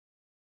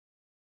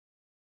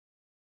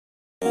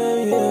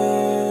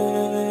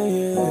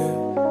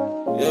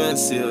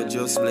see you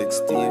just like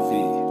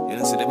TV. You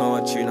know, see them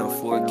watching on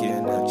 4K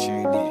and not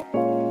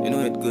 3D. You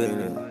know it good,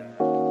 you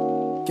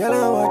know. Can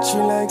I watch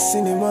you like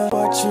cinema?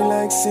 Watch you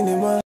like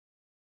cinema.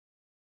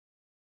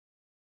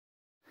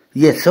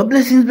 Yes, so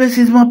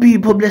blessings, my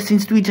people,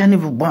 blessings to each and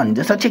every one.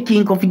 Just a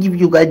check-in to give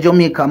you guys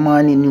Jamaica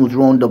morning news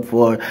roundup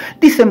for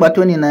December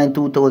 29,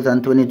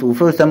 2022.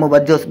 First time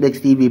over Just Bex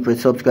TV, press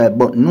subscribe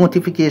button,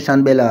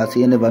 notification bell so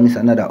you never miss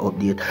another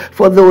update.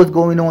 For those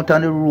going out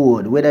on the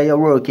road, whether you're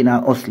working or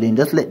hustling,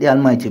 just let the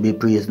Almighty be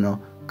praised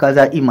now, because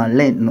I him and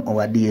lengthen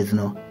our days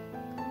now.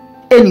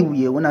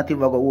 Anyway, we're not even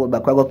going to hold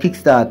back. We're going to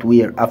kickstart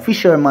where a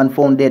fisherman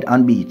found dead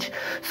on beach.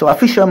 So a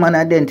fisherman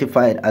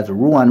identified as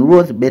Rowan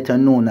Rose, better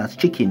known as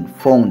Chicken,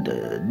 found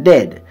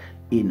dead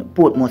in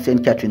Portmore,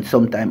 St. Catherine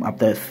sometime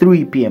after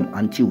 3 p.m.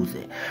 on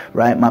Tuesday.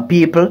 Right, my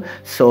people?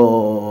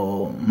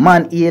 So,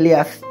 man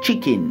alias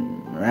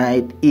Chicken,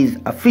 right, is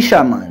a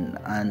fisherman.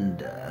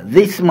 And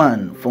this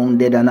man found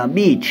dead on a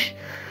beach.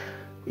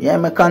 Yeah,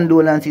 my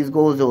condolences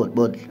goes out.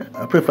 But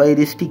I prefer you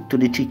to stick to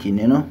the chicken,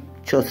 you know.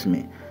 Trust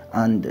me.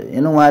 And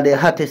you know what the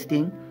hottest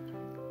thing?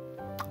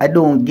 I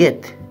don't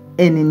get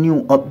any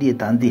new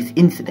update on this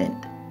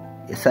incident.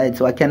 Aside,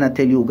 so I cannot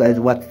tell you guys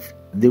what's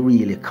the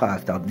real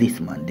cost of this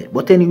man dead.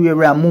 But anyway,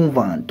 we move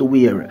on to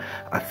where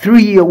a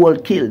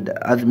 3-year-old killed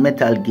as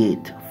metal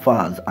gate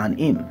falls on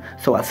him.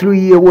 So a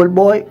 3-year-old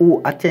boy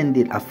who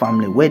attended a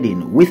family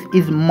wedding with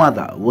his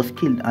mother was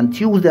killed on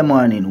Tuesday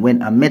morning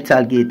when a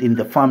metal gate in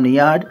the family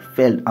yard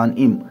fell on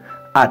him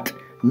at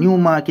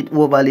Newmarket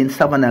Oval in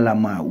Savannah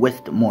Lamar,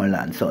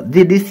 Westmoreland. So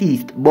the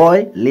deceased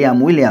boy,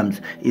 Liam Williams,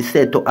 is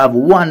said to have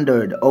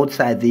wandered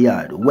outside the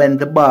yard when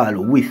the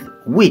ball with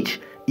which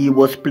he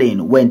was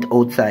playing went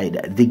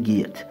outside the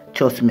gate.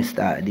 Trust me,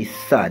 star, this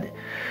sad.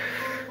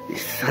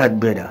 It's sad,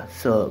 brother.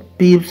 So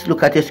peeps,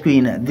 look at your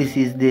screen. This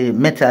is the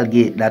metal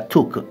gate that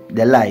took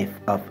the life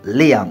of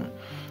Liam.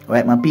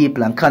 Right, my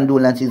people, and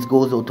condolences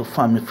goes out to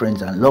family,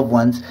 friends, and loved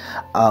ones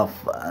of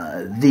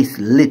this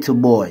little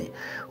boy.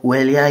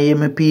 Well, yeah, hear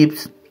me,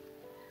 peeps.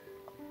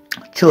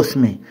 Trust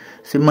me.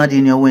 So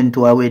imagine you went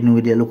to a wedding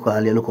with your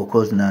local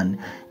cousin, and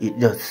it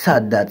just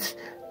sad that,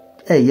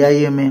 hey, yeah,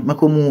 hear me,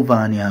 make a move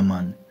on here,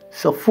 man.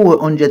 So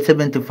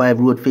 475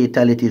 road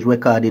fatalities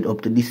recorded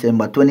up to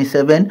December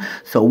 27.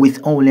 So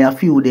with only a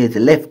few days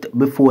left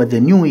before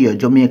the new year,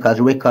 Jamaica's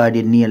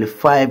recorded nearly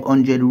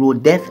 500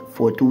 road deaths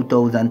for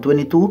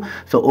 2022.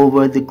 So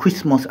over the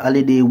Christmas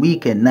holiday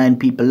weekend, 9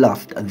 people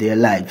lost their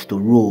lives to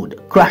road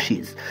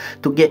crashes.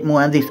 To get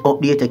more on this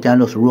update, you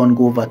can just go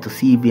over to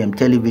CVM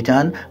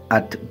Television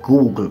at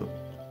Google.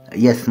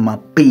 Yes, my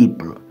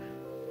people.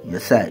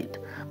 Your side.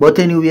 But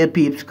anyway,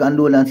 peeps,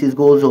 condolences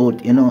goes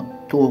out, you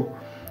know, to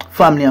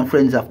family and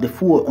friends of the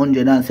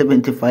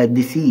 475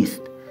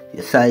 deceased.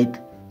 Your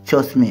side,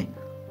 trust me.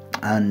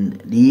 And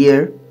the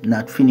year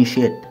not finished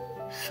yet.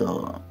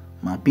 So,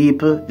 my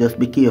people, just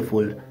be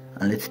careful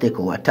and let's take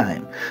our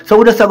time. So,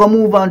 we're just going to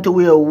move on to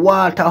where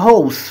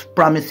Waterhouse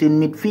promising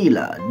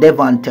midfielder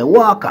Devontae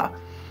Walker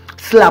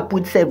slapped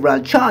with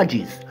several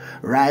charges.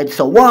 Right,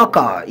 so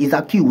Walker is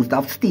accused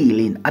of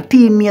stealing a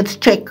teammate's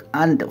check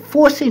and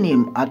forcing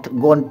him at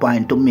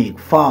gunpoint to make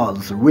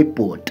false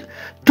report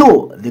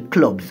to the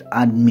club's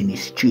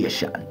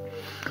administration.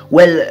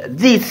 Well,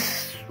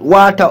 this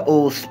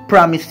Waterhouse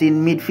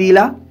promising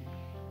midfielder,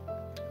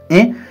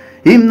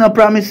 him not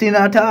promising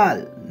at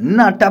all.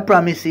 Not a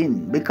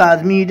promising,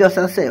 because me just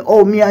a say,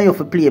 oh, me and you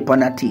for play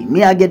upon a team.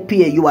 Me I get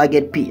paid, you I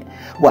get paid.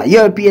 What,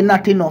 your pay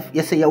not enough,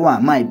 you say you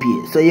want my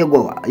pay. So you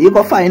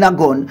go find a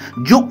gun,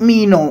 juke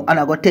me now, and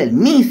I go tell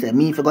me, say,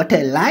 me if you go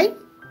tell lie.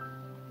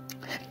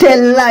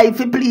 Tell lie if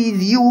you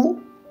please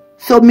you.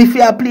 So me if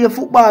you play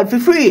football for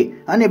free.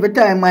 And every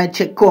time my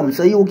check comes,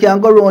 so you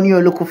can go around here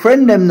look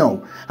friend them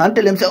now. And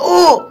tell them, say,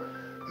 oh,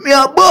 me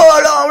a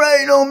ball on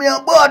right now, me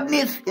a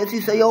badness. You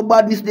see, say your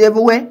badness there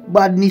everywhere.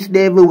 Badness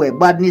there everywhere.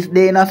 Badness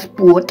there in a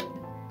sport.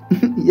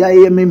 You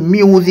hear me?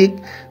 Music.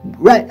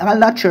 Right,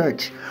 and a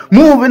church.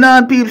 Moving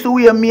on, people, so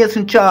we are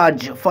Mason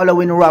charge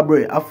following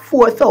robbery of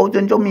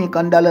 4,000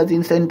 Jamaican dollars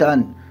in St.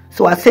 Ann.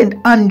 So I St.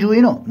 Andrew,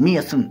 you know,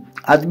 Mason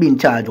has been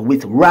charged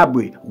with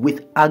robbery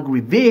with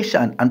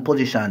aggravation and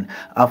possession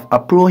of a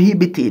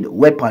prohibited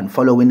weapon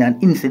following an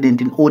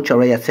incident in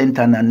Ocharaya St.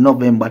 Ann on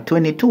November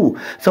 22.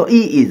 So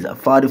he is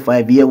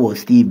 45-year-old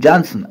Steve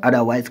Johnson,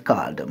 otherwise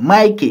called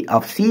Mikey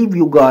of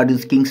Seaview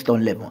Gardens,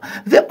 Kingston 11.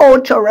 The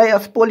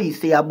Ocharaya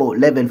police say about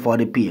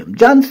 11:40 p.m.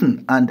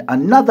 Johnson and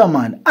another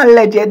man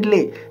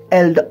allegedly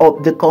held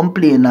up the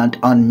complainant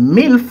on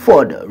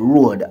Milford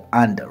Road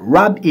and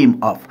robbed him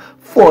of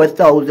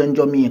 4,000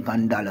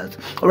 Jamaican dollars.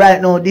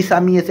 Right now, this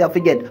amazing I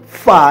forget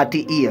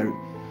 40 year.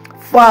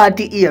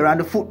 40 year and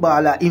the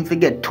footballer him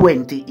forget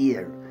 20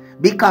 year.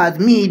 Because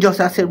me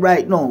just I said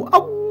right now,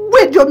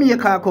 where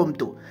Jamaica come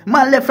to?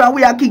 Man left from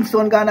where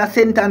Kingston gonna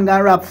St. Ann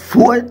gonna rob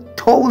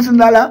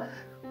 $4,000.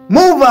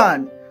 Move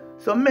on.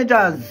 Some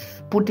measures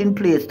put in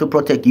place to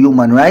protect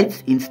human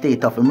rights in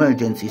state of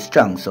emergency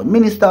strong. So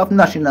Minister of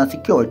National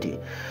Security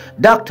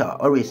Dr.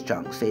 Horace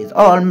Chang says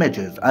all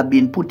measures have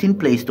been put in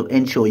place to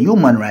ensure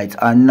human rights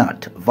are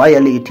not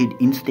violated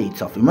in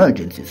states of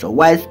emergency. So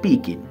while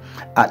speaking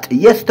at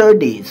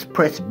yesterday's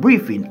press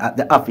briefing at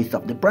the office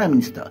of the Prime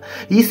Minister,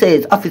 he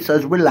says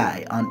officers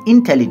rely on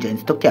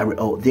intelligence to carry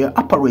out their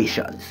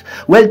operations.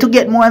 Well, to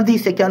get more of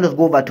this, you can just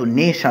go over to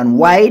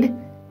Nationwide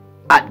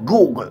at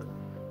Google.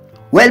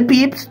 Well,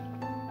 peeps,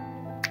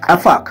 a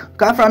fact,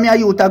 because from your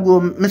youth ago,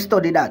 me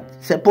study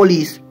that. Say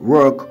police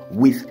work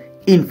with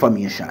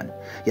information.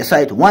 You saw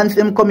it once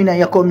them come in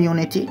your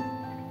community.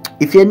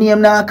 If your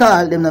name not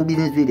call, them no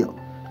business video.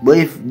 But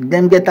if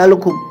them get a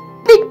look,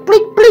 click,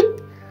 click,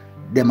 click,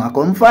 them a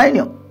come find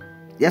you.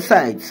 You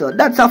saw it. So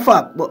that's a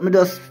fact. But me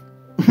just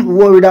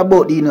worried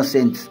about the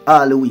innocents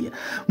all the way.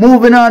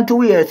 Moving on to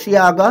where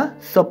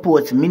Siaga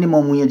supports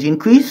minimum wage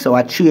increase. So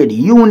a trade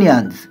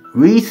unions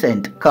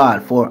recent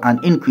call for an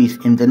increase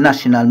in the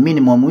national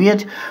minimum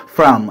wage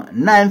from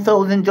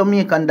 9,000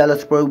 Jamaican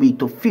dollars per week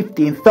to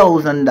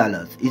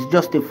 $15,000 is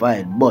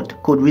justified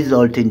but could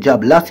result in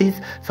job losses.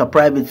 So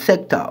private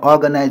sector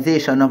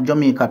organization of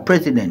Jamaica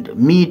President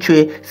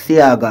Mitre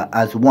Siaga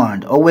has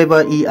warned.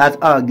 However, he has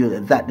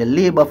argued that the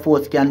labor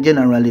force can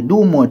generally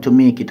do more to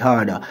make it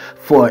harder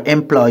for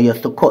employers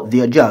to cut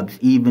their jobs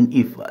even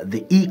if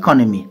the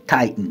economy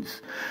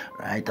tightens.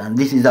 Right, and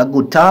this is a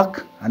good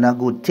talk and a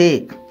good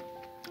take.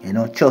 You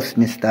know, trust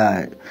me,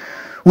 star.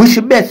 We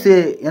should best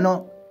say, you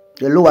know,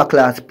 the lower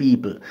class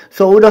people.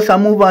 So we just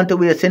move on to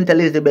where St.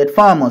 Elizabeth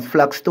farmers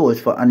flock stores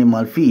for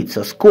animal feed.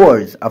 So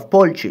scores of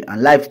poultry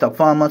and livestock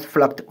farmers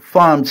flocked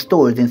farm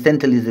stores in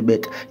St.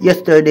 Elizabeth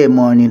yesterday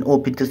morning,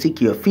 hoping to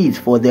secure feeds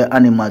for their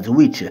animals,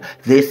 which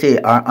they say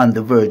are on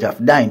the verge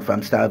of dying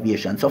from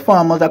starvation. So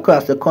farmers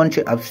across the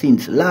country have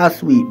since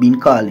last week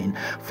been calling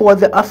for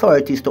the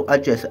authorities to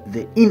address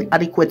the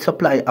inadequate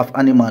supply of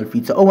animal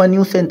feed. So our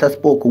news center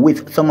spoke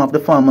with some of the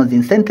farmers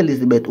in St.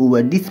 Elizabeth who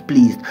were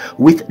displeased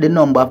with the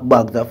number of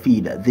bags of feed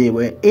they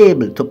were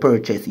able to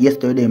purchase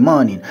yesterday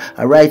morning.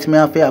 A rice me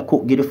affair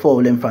cook get the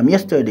fowl from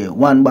yesterday.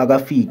 One bag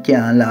of feed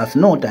can't last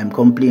no time,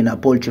 complained a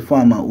poultry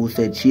farmer who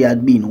said she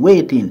had been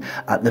waiting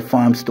at the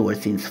farm store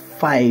since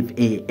 5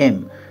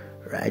 a.m.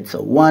 Right,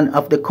 so one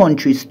of the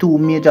country's two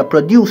major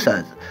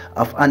producers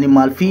of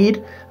animal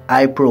feed,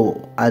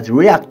 iPro, has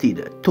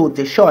reacted to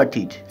the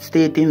shortage,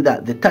 stating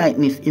that the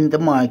tightness in the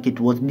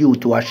market was due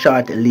to a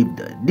short-lived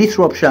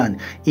disruption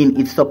in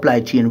its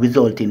supply chain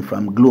resulting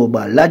from global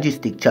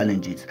logistic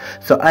challenges.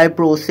 So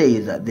iPro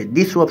says that the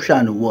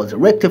disruption was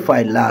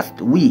rectified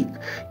last week.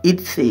 It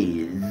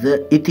says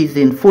it is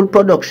in full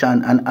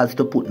production and has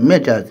to put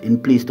measures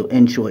in place to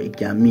ensure it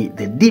can meet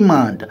the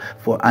demand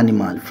for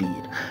animal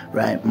feed.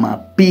 Right, my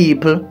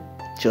people,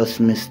 just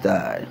missed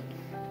that.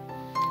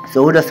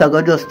 So we just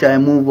try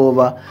and move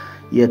over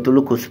here to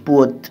look at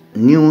sport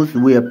news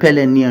where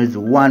Pele nears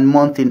 1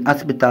 month in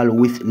hospital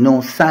with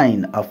no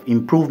sign of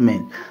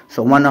improvement.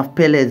 So one of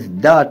Pele's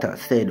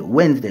daughters said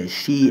Wednesday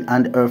she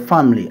and her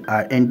family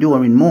are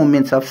enduring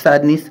moments of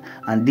sadness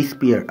and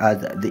despair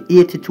as the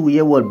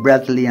 82-year-old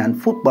Brazilian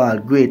football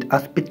great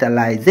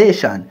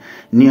hospitalization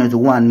nears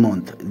 1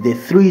 month. The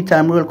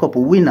three-time World Cup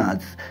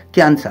winner's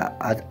cancer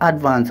has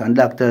advanced and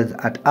doctors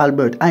at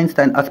Albert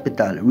Einstein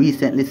Hospital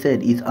recently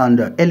said is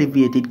under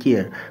elevated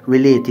care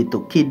related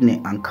to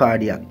kidney and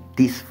cardiac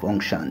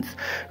dysfunctions.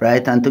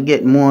 Right, and to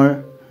get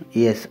more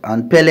yes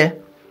on Pele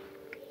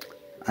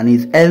and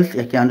his health,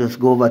 you can just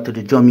go over to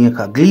the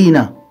Jamaica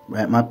Gleaner.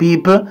 Right, my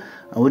people,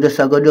 and we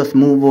just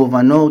move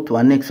over now to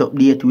our next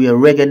update where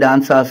reggae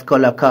dancers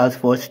color calls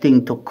for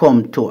Sting to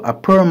come to a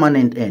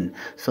permanent end.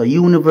 So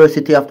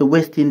University of the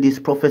West Indies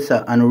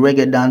professor and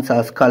reggae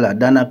dancer scholar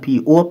Dana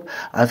P. Hope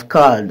has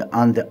called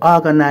on the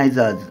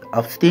organizers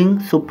of Sting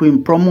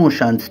Supreme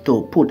Promotions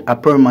to put a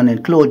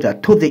permanent closure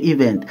to the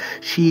event.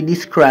 She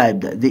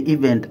described the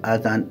event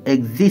as an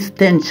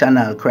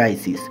existential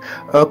crisis.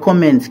 Her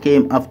comments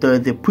came after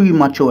the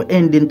premature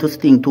ending to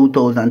Sting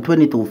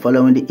 2022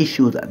 following the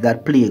issues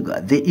that plague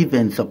the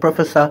event. So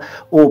Professor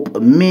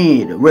Hope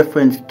made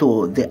reference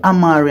to the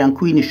Amari and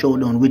Queenie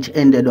showdown, which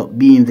ended up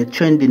being the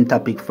trending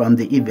topic from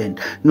the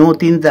event,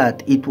 noting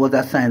that it was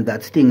a sign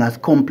that Sting has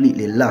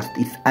completely lost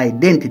its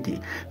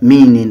identity,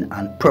 meaning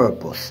and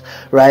purpose.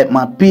 Right,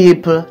 my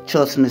people,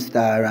 trust me,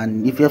 star,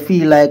 and if you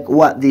feel like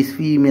what this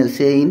female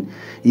saying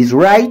is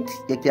right,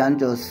 you can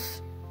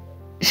just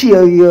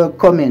share your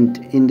comment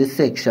in the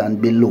section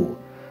below.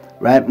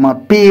 Right, my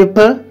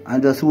people,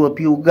 and just hope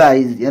you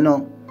guys, you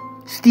know,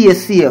 stay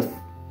safe.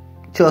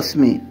 Trust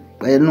me,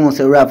 I know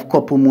so we have a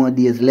couple more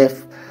days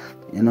left,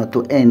 you know,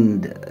 to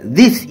end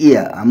this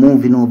year. I'm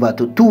moving over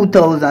to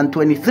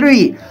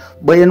 2023.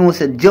 But you know,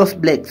 so just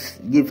bless,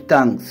 give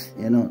thanks,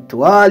 you know,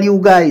 to all you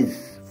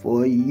guys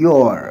for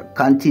your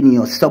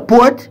continuous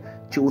support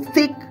through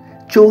thick,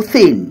 through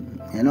thin,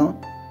 you know.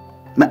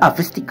 I have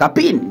to stick a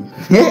pin.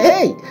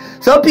 Hey,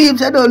 so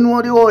people, I don't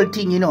know the whole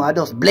thing, you know, I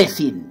just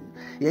blessing.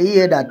 You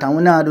hear that, and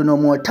we not do no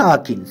more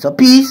talking. So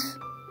peace,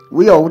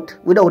 we out,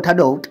 without a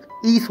doubt,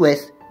 east,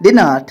 west, the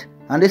north,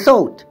 and the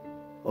south.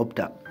 Up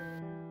top.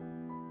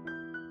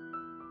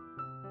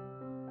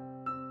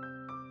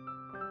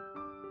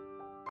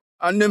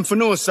 And them for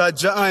no side,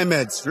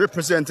 Ahmeds,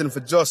 representing for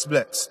Just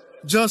Blex.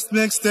 Just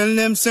Blex tell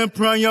them say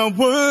prayer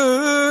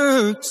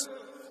works.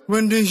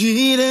 When the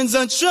heathens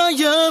are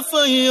trying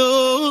for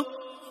you,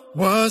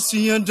 once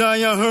you die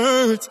you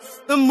hurt,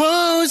 the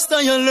most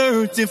I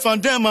alert. If I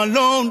them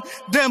alone,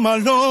 them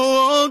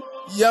alone.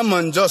 Yeah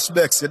man, Just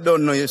Blex, you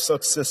don't know your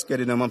success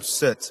getting them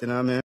upset, you know what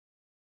I mean?